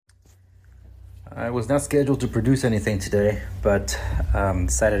I was not scheduled to produce anything today, but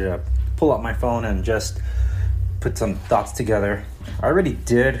decided to pull out my phone and just put some thoughts together. I already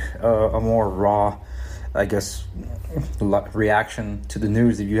did a more raw, I guess, reaction to the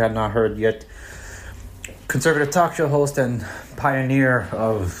news. If you had not heard yet, conservative talk show host and pioneer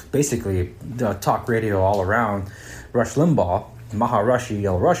of basically the talk radio all around, Rush Limbaugh, Maharishi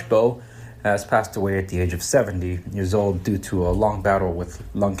El Rushbo, has passed away at the age of 70 years old due to a long battle with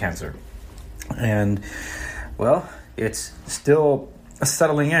lung cancer. And, well, it's still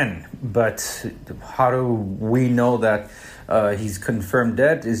settling in, but how do we know that he's confirmed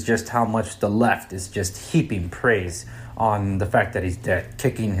dead is just how much the left is just heaping praise on the fact that he's dead,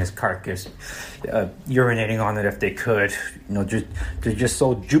 kicking his carcass, urinating on it if they could. They're just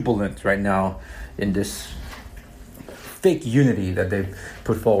so jubilant right now in this fake unity that they've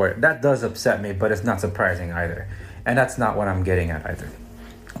put forward. That does upset me, but it's not surprising either. And that's not what I'm getting at either.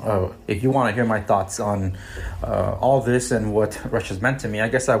 If you want to hear my thoughts on all this and what Russia's meant to me, I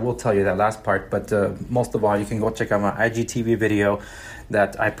guess I will tell you that last part. But most of all, you can go check out my IGTV video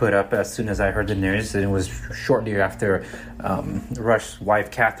that I put up as soon as I heard the news. And it was shortly after Rush's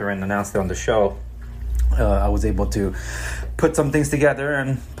wife, Catherine, announced it on the show. I was able to put some things together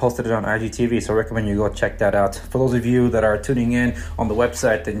and posted it on IGTV, so I recommend you go check that out. For those of you that are tuning in on the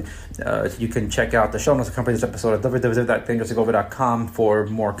website, then you can check out the show notes accompanying this episode at www.dangerouslygover.com for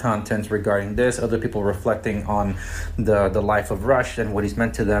more content regarding this, other people reflecting on the life of Rush and what he's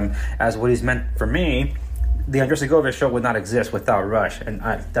meant to them as what he's meant for me. The Andres Segovia show would not exist without Rush, and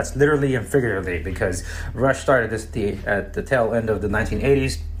that's literally and figuratively, because Rush started this at the tail end of the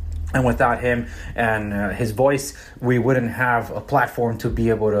 1980s. And without him and his voice, we wouldn't have a platform to be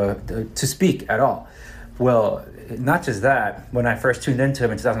able to speak at all. Well, not just that, when I first tuned into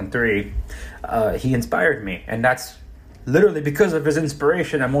him in 2003, he inspired me. And that's literally because of his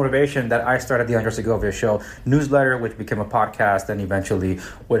inspiration and motivation that I started the Andres Segovia Show newsletter, which became a podcast and eventually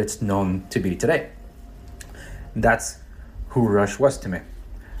what it's known to be today. That's who Rush was to me.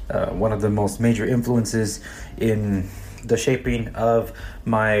 One of the most major influences in the shaping of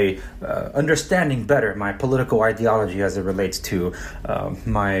my understanding better my political ideology as it relates to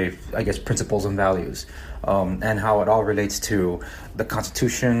my, I guess, principles and values, and how it all relates to the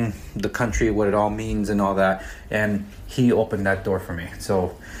Constitution, the country, what it all means and all that. And he opened that door for me.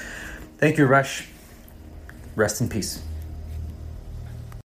 So thank you, Rush. Rest in peace.